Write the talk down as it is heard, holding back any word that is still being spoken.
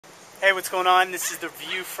Hey, what's going on? This is the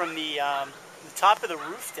view from the top of the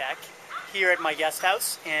roof deck here at my guest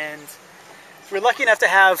house, and we're lucky enough to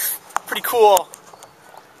have a pretty cool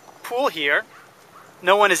pool here.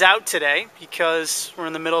 No one is out today because we're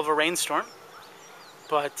in the middle of a rainstorm,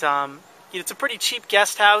 but it's a pretty cheap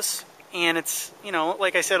guest house, and it's, you know,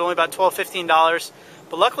 like I said, only about $12–15,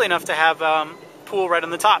 but luckily enough to have a pool right on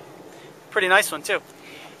the top. Pretty nice one too.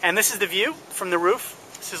 And this is the view from the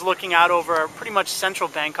roof. This is looking out over pretty much central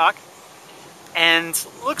Bangkok, and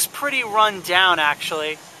looks pretty run down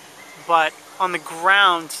actually, but on the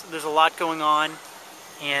ground there's a lot going on,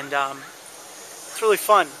 and it's really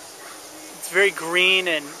fun. It's very green,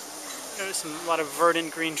 and there's a lot of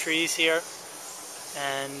verdant green trees here,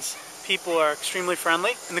 and people are extremely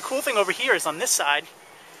friendly. And the cool thing over here is on this side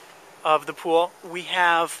of the pool we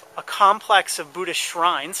have a complex of Buddhist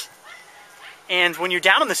shrines, and when you're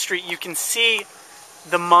down on the street you can see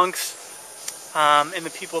the monks and the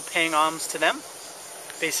people paying alms to them,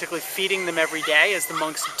 basically feeding them every day, as the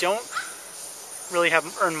monks don't really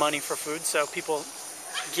earn money for food, so people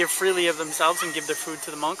give freely of themselves and give their food to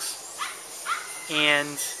the monks.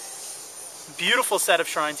 And beautiful set of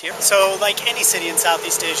shrines here. So like any city in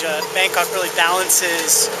Southeast Asia, Bangkok really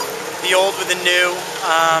balances the old with the new,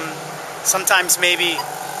 sometimes maybe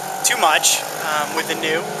too much with the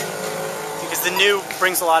new, because the new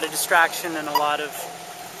brings a lot of distraction and a lot of,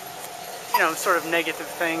 you know, sort of negative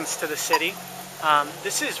things to the city.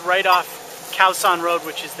 This is right off Khao San Road,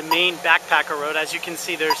 which is the main backpacker road. As you can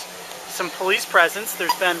see, there's some police presence.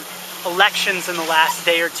 There's been elections in the last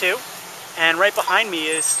day or two. And right behind me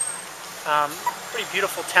is a pretty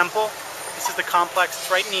beautiful temple. This is the complex. It's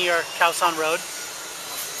right near Khao San Road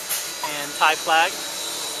and Thai flag.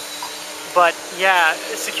 But yeah,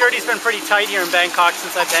 security's been pretty tight here in Bangkok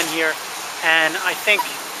since I've been here. And I think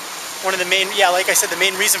one of the main, like I said, the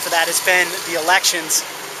main reason for that has been the elections.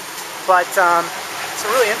 But it's a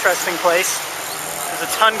really interesting place. There's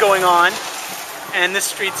a ton going on, and this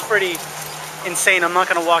street's pretty insane. I'm not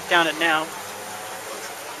going to walk down it now,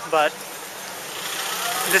 but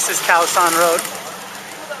this is Khao San Road.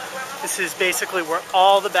 This is basically where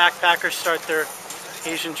all the backpackers start their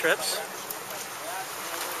Asian trips,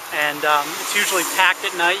 and it's usually packed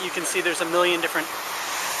at night. You can see there's a million different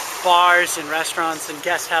bars and restaurants and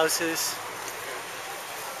guest houses,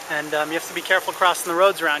 and you have to be careful crossing the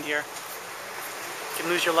roads around here. You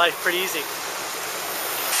can lose your life pretty easy.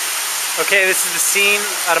 Okay, this is the scene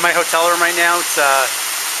out of my hotel room right now. It's a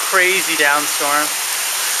crazy downstorm.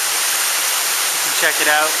 You can check it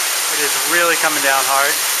out. It is really coming down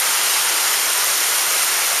hard.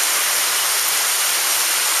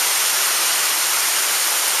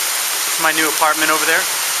 It's my new apartment over there.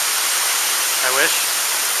 I wish.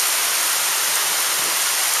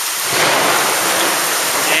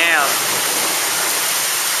 Damn.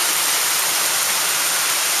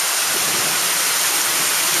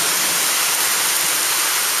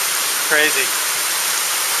 Crazy.